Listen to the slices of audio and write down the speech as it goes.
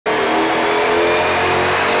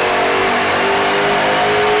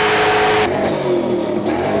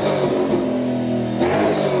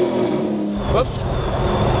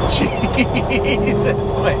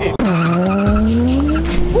this, mate.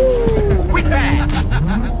 And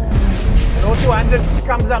 200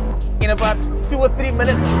 comes up in about 2 or 3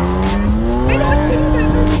 minutes. I know 2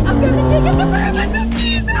 minutes. I'm gonna take it to the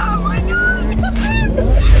cheese. Oh my gosh.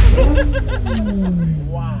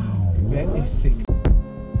 Wow, that is sick.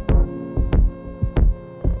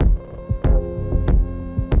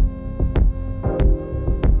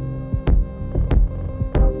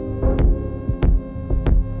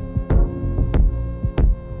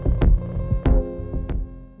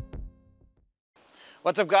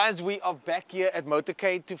 What's up, guys? We are back here at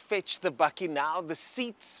Motorcade to fetch the Bakkie now. The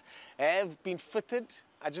seats have been fitted.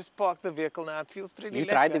 I just parked the vehicle now. It feels pretty You lekker.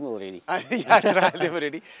 tried them already. Yeah, I tried them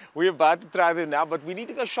already. We're about to try them now, but we need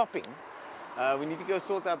to go shopping. We need to go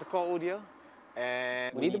sort out the car audio.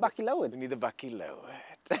 And We need the Bakkie lowered. We need the Bakkie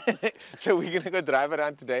lowered. So we're going to go drive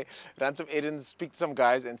around today, run some errands, speak to some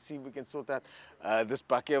guys, and see if we can sort out this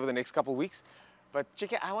Bakkie over the next couple of weeks. But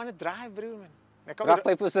check it, I want to drive, bro, man. Rock,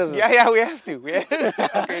 paper, scissors. Yeah, we have to. Okay,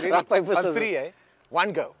 ready? Rock, paper, scissors. On 3, eh?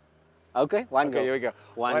 1 go. Okay, one go. Okay, here we go.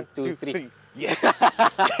 1, 2, 3. Yes.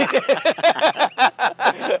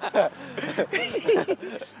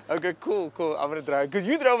 Okay, cool. I'm gonna drive. Because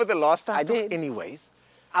you drove it the last time. I did. Anyways.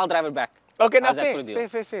 I'll drive it back. Okay, now How's that for a deal?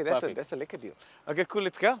 fair. That's a lekker deal. Okay, cool.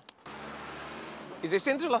 Let's go. Is there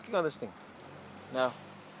central locking on this thing? No.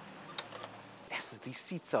 Yes, these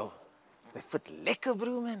seats are. They fit lekker,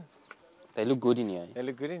 bro, man. They look good in here. They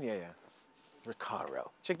look good in here, yeah.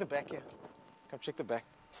 Recaro. Check the back here. Come check the back.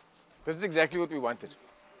 This is exactly what we wanted.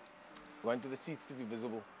 We wanted the seats to be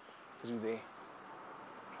visible through there.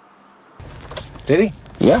 Ready?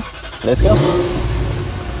 Yeah, let's go.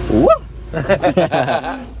 Woo!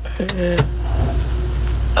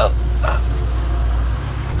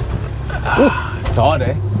 It's hard,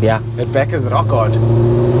 eh? Yeah. That back is rock hard.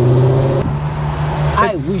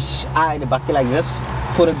 I wish I had a Bakkie like this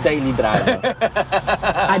for a daily driver.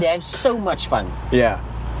 I'd have so much fun. Yeah.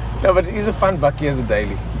 No, but it is a fun Bakkie as a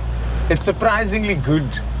daily. It's surprisingly good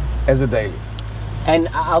as a daily. And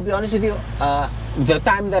I'll be honest with you, the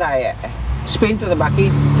time that I spent with the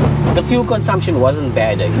Bakkie, the fuel consumption wasn't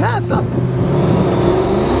bad. No, it's not.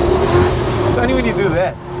 It's only when you do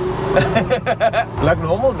that. Like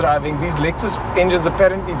normal driving, these Lexus engines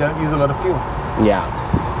apparently don't use a lot of fuel. Yeah.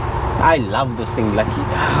 I love this thing, like,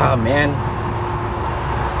 man.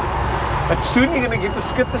 But soon you're gonna get to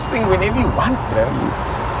skip this thing whenever you want, bro.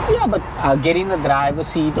 Yeah, but get in the driver's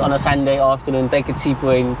seat on a Sunday afternoon, take a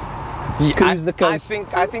seatpoint, cruise the coast.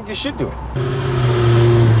 I think you should do it.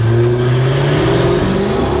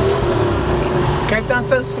 Cape Town's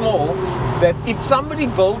so small that if somebody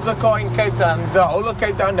builds a car in Cape Town, the whole of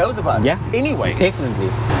Cape Town knows about it. Yeah. Anyways. Definitely.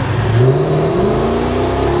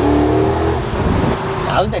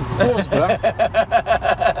 How's that force, bro?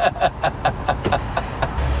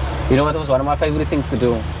 You know what was one of my favorite things to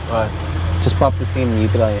do? What? Just pop the same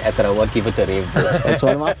neutral at the road, give it a rev. That's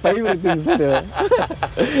one of my favorite things to do.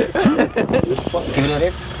 Just pop, give it a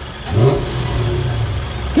rev.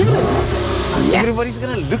 Give it a rev. Yes. Everybody's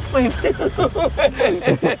gonna look my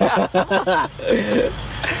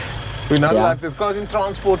We're not allowed to, the car's in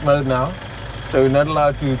transport mode now, so we're not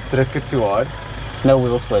allowed to trick it too hard. No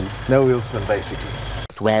wheel spin. No wheel spin, basically.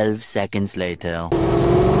 12 seconds later.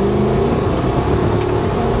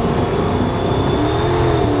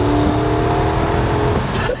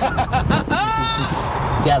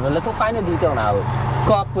 Yeah, the little finer detail now.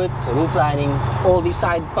 Carpet, roof lining, all these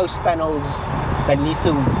side post panels that needs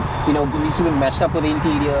to, needs to be matched up with the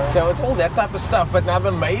interior. So it's all that type of stuff, but now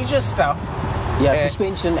the major stuff. Yeah,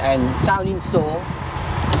 suspension and sound install.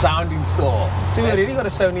 Sound install. So we already got a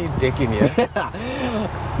Sony deck in here.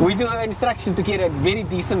 We do have instruction to get a very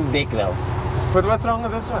decent deck though. But what's wrong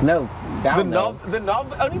with this one? No, down the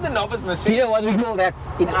knob, only the knob is missing. Do you know what we call that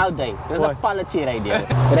in our day? There's a policy radio.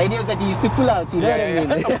 Radios that you used to pull out, you know what I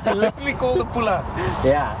mean? Literally called the pull out.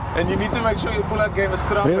 Yeah. And you need to make sure your pull out game is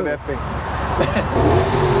strong for that thing.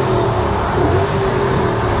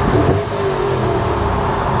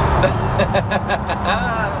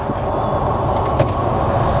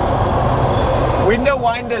 Window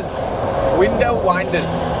winders. Window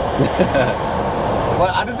winders.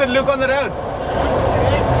 Well, how does it look on the road?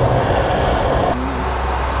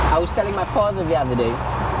 I was telling my father the other day,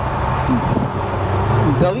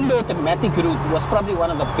 going the automatic route was probably one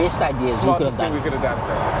of the best ideas we could have done. Smartest thing we could have done.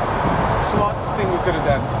 Smartest thing we could have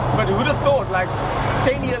done. But who would have thought, like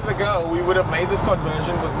 10 years ago, we would have made this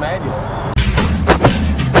conversion with manual?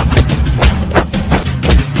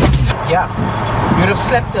 Yeah. You'd have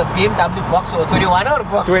slapped a BMW box or a 21R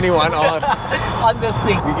box. 21R. On this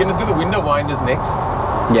thing. We're going to do the window winders next.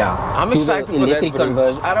 Yeah. I'm Do the excited for that, electric bro.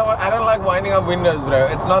 conversion. I don't like winding up windows, bro.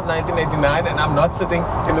 It's not 1989 and I'm not sitting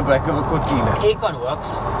in the back of a Cortina. Aircon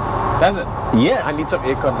works. Does it? Yes. I need some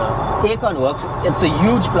aircon now. Aircon works. It's a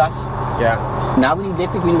huge plus. Yeah. Now we need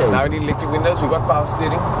electric windows. Now we need electric windows. We got power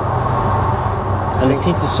steering. And the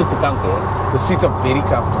seats are super comfy. Eh? The seats are very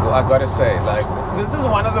comfortable, I gotta say. Like, this is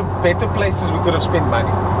one of the better places we could have spent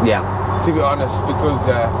money, Yeah. to be honest, because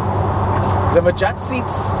the Majat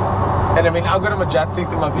seats, and I mean, I've got a Majat seat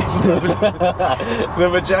in my BMW. The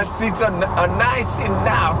Majat seats are nice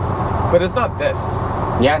enough, but it's not this.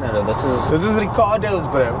 Yeah, no, this is... This is Ricardo's,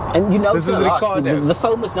 bro. And you know, this is the Ricardo's.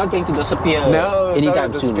 foam is not going to disappear No, it's not anytime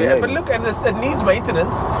gonna soon. disappear. Really. But look, and it needs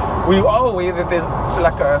maintenance. We are aware that there's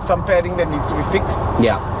like some padding that needs to be fixed.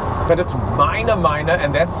 Yeah. But it's minor,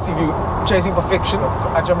 and that's if you're chasing perfection.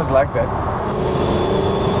 Ajam is like that.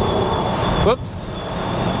 Whoops.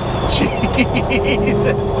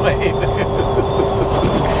 Jesus, man.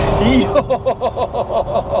 Yo.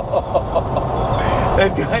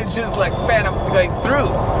 That guy's just like, man, I'm going through.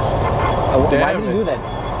 Why Damn did it. you do that?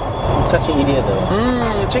 I'm such an idiot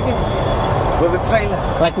though. Check it. With the trailer.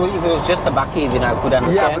 Like if it was just a bakkie, then I could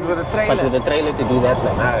understand. Yeah, but with a trailer. But with a trailer to do that,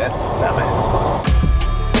 like... Nah, that's dumbass.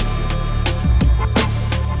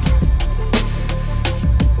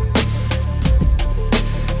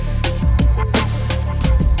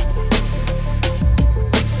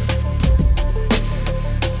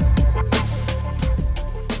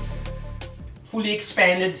 Fully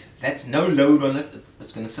expanded, that's no load on it,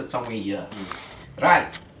 it's going to sit somewhere here. Right,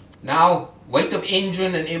 now weight of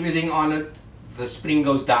engine and everything on it, the spring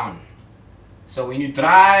goes down. So when you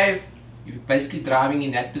drive, you're basically driving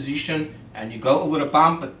in that position and you go over a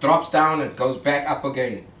bump, it drops down, it goes back up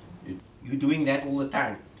again. You're doing that all the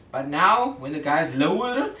time. But now, when the guys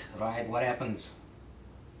lower it, right, what happens?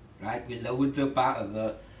 Right, we lowered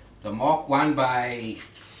the Mark 1 by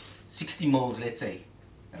 60 mils, let's say.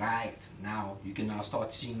 Right, now you can now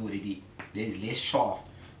start seeing already there's less shaft.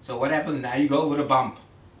 So what happens now? You go over a bump.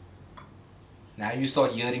 Now you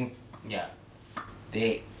start hearing, Yeah.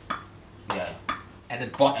 there, Yeah. and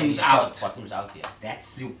it bottoms And out. Bottoms out, yeah.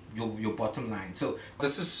 That's your bottom line. So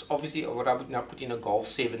this is obviously what I would now put in a Golf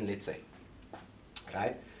 7, let's say.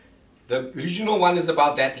 Right? The original one is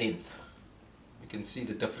about that length. You can see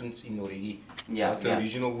the difference in already what the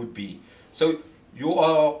original would be. So you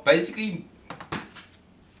are basically,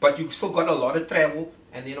 but you've still got a lot of travel,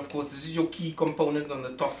 and then of course this is your key component on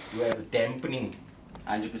the top. You have dampening.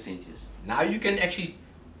 100% yes. Now you can actually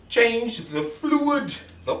change the fluid,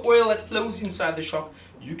 the oil that flows inside the shock.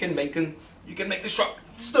 You can make the shock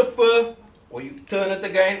stiffer, or you turn it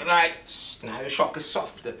again. Right, now your shock is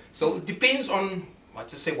softer. So it depends on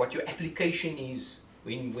what your application is.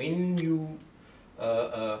 When you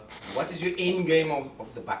what is your end game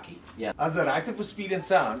of the bakkie? Yeah. As a writer for Speed and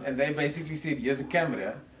Sound, and they basically said, here's a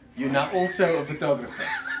camera, you're now also a photographer.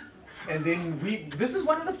 And then this is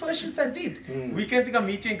one of the first shoots I did. We came to go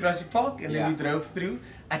meet you in Grassy Park, and then we drove through.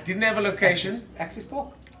 I didn't have a location. Access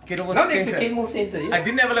Park. Kenilworth No, Centre. the Kenmore Centre, yes. I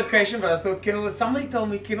didn't have a location, but I thought Kenilworth, somebody told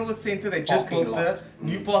me Kenilworth Centre, they just Parking built lot. the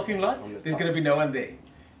new parking lot. There's going to be no one there.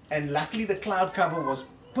 And luckily the cloud cover was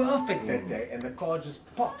perfect that day, and the car just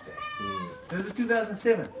popped there. This is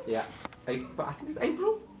 2007. Yeah. I think it's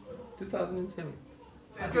April 2007.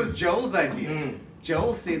 That was Joel's idea.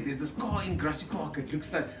 Joel said, there's this car in Grassy Park, it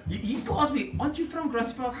looks like... He still asked me, aren't you from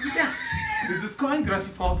Grassy Park? I said, yeah. There's this car in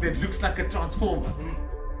Grassy Park that looks like a transformer.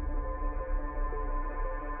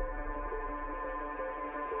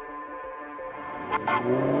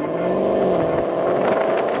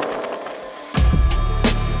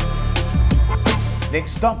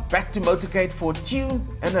 Next stop, back to Motorcade for a tune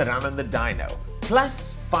and a run on the dyno.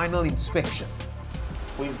 Plus, final inspection.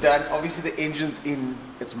 We've done, obviously the engine's in,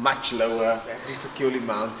 it's much lower, battery securely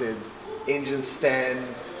mounted, engine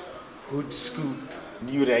stands, hood scoop,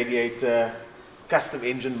 new radiator, custom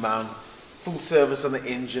engine mounts, full service on the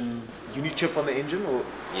engine, Unichip on the engine, or?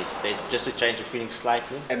 Yes, there's just to change the feeling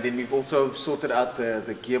slightly. And then we've also sorted out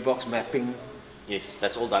the gearbox mapping. Yes,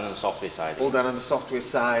 that's all done on the software side. All done on the software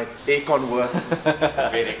side, aircon works.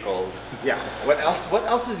 Very cold. Yeah, what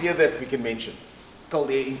else is here that we can mention?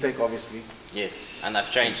 Cold air intake, obviously. Yes, and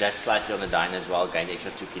I've changed that slightly on the dyno as well, gained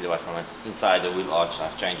extra 2 kilowatt from it. Inside the wheel arch,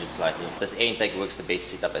 I've changed it slightly. This air intake works the best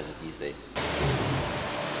setup as it is there.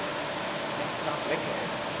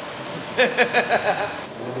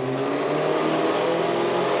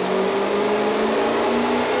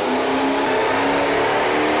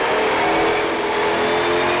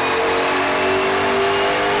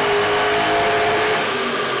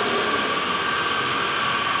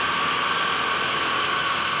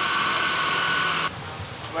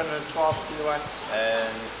 212 kilowatts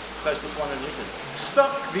and close to 400 newtons.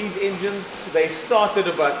 Stock, these engines, they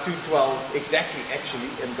started about 212 exactly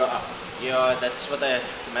actually and go up. Yeah, that's what the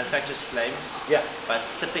manufacturers claims. Yeah. But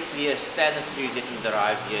typically a standard 3Z in the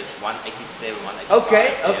drives here is 187,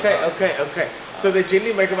 185. Okay. So they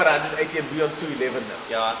generally make about 180 and be on 211 now.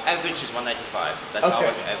 Yeah, average is 185. That's how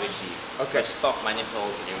we average see. Okay. With stock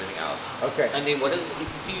manifolds and everything else. Okay. And then what is,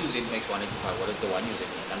 if you use it makes 185, what is the one using?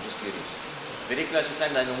 I'm just curious. Very close to the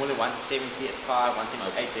same, they're normally 175,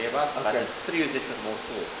 178 thereabout, but the 3Z's got more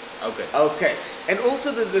torque. Okay. And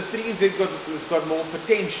also the 3Z has got more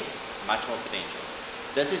potential. Much more potential.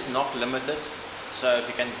 This is not limited, so if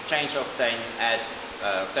you can change octane, add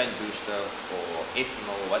octane booster or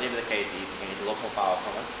ethanol, whatever the case is, you can get a lot more power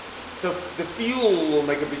from it. So the fuel will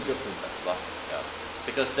make a big difference. But, yeah.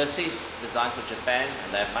 Because this is designed for Japan and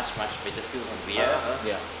they have much better fuels than we have.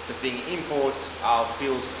 Yeah. This being import, our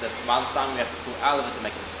fuels, the amount of time we have to pull out of it to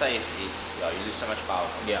make them safe is, you lose so much power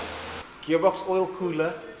from it. Yeah. Gearbox oil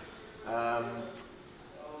cooler.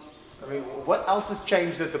 I mean, what else has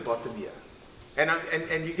changed at the bottom here? And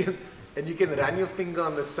you can run your finger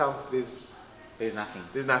on the sump. There's nothing.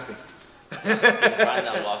 There's nothing. It ran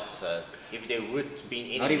a lot, so if there would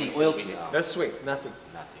be any Not even leaks, oil it would be- spill. No sweat, nothing.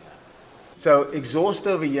 Nothing. So exhaust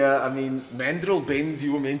over here. I mean, mandrel bends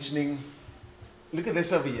you were mentioning. Look at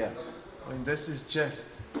this over here. I mean, this is just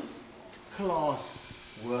class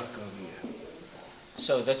work over here.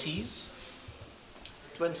 So this is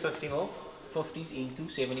Twin 50 mil? 50s into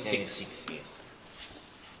 76. 76, yes.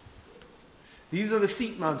 These are the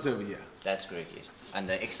seat mounts over here. That's correct, yes. And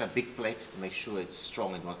the extra big plates to make sure it's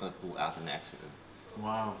strong and not going to pull out in an accident.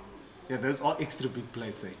 Wow. Yeah, those are extra big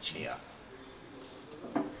plates, eh? Jeez.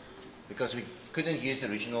 Yeah. Because we couldn't use the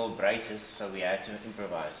original braces, so we had to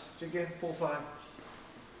improvise. Again, 4.5.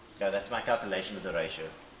 Yeah, that's my calculation of the ratio.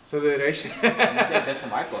 So the ratio. Yeah, that for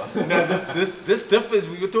my car. No, this diff is,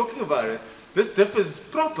 we were talking about it. This diff is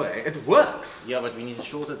proper. Eh? It works. Yeah, but we need a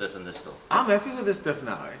shorter diff than this still. I'm happy with this diff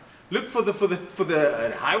now. Eh? Look for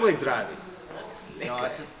the highway driving. No,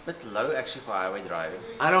 it's a bit low actually for highway driving.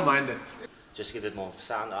 I don't mind it. Just give it more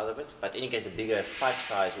sound out of it. But in any case, a bigger pipe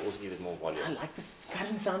size will also give it more volume. I like the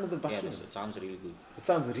current sound of the Bakkie. Yeah, it sounds really good. It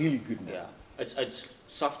sounds really good now. Yeah. It's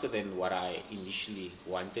softer than what I initially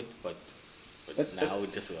wanted, but now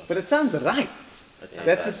it just works. But it sounds right.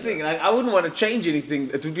 That's the thing. Like, I wouldn't want to change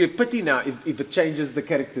anything. It would be a pity now if it changes the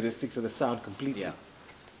characteristics of the sound completely. Yeah.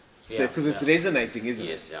 Because it's resonating, isn't it?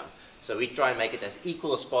 Yes, yeah. So we try and make it as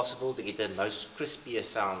equal as possible to get the most crispiest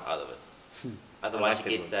sound out of it. Otherwise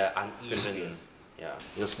like you that get the uneven. Yeah.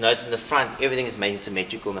 You'll notice in the front, everything is made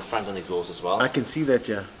symmetrical in the front on the exhaust as well. I can see that,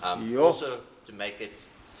 yeah. Also to make it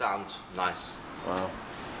sound nice. Wow.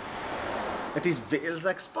 It's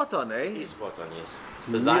like spot on, eh? It's spot on, yes. It's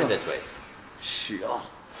designed that way. Sure.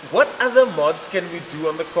 What other mods can we do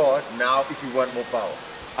on the car now if we want more power?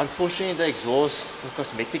 Unfortunately, the exhaust, for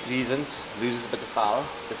cosmetic reasons, loses a bit of power.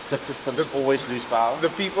 The split systems always lose power. The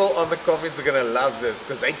people on the comments are going to love this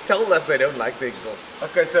because they tell us they don't like the exhaust.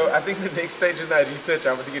 Okay, so I think the next stage is now research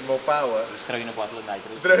how to get more power. Just throw in a bottle of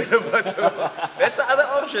nitro. Throw in a bottle. That's the other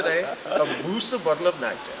option, eh? A booster bottle of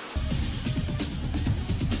nitro.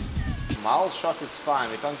 Mild shots is fine.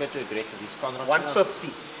 We can't go too aggressive. These Conrads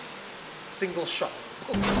 150. Single shot.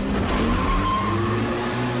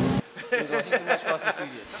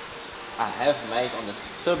 I have made on this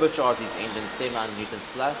turbocharged these engines 700 newtons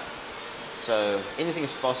plus. So anything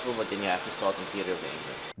is possible, but then you have to start interior of the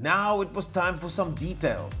engine. Now it was time for some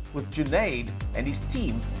details with Junaid and his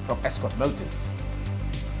team from Ascot Motors.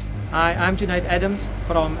 Hi, I'm Junaid Adams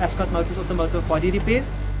from Ascot Motors Automotive Body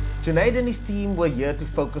Repairs. Junaid and his team were here to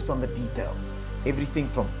focus on the details. Everything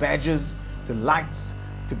from badges to lights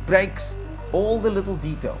to brakes, all the little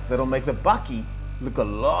details that'll make the Bakkie look a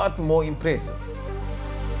lot more impressive.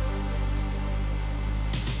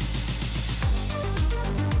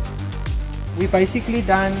 We basically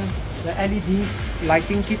done the LED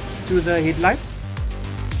lighting kit to the headlights.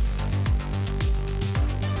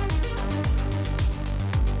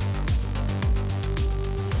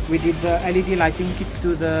 We did the LED lighting kits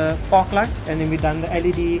to the park lights, and then we done the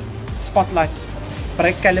LED spotlights.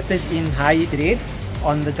 Brake calipers in high red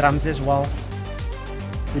on the drums as well.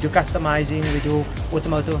 We do customizing, we do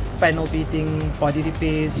automotive panel beating, body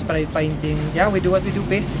repairs, spray painting. Yeah, we do what we do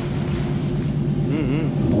best.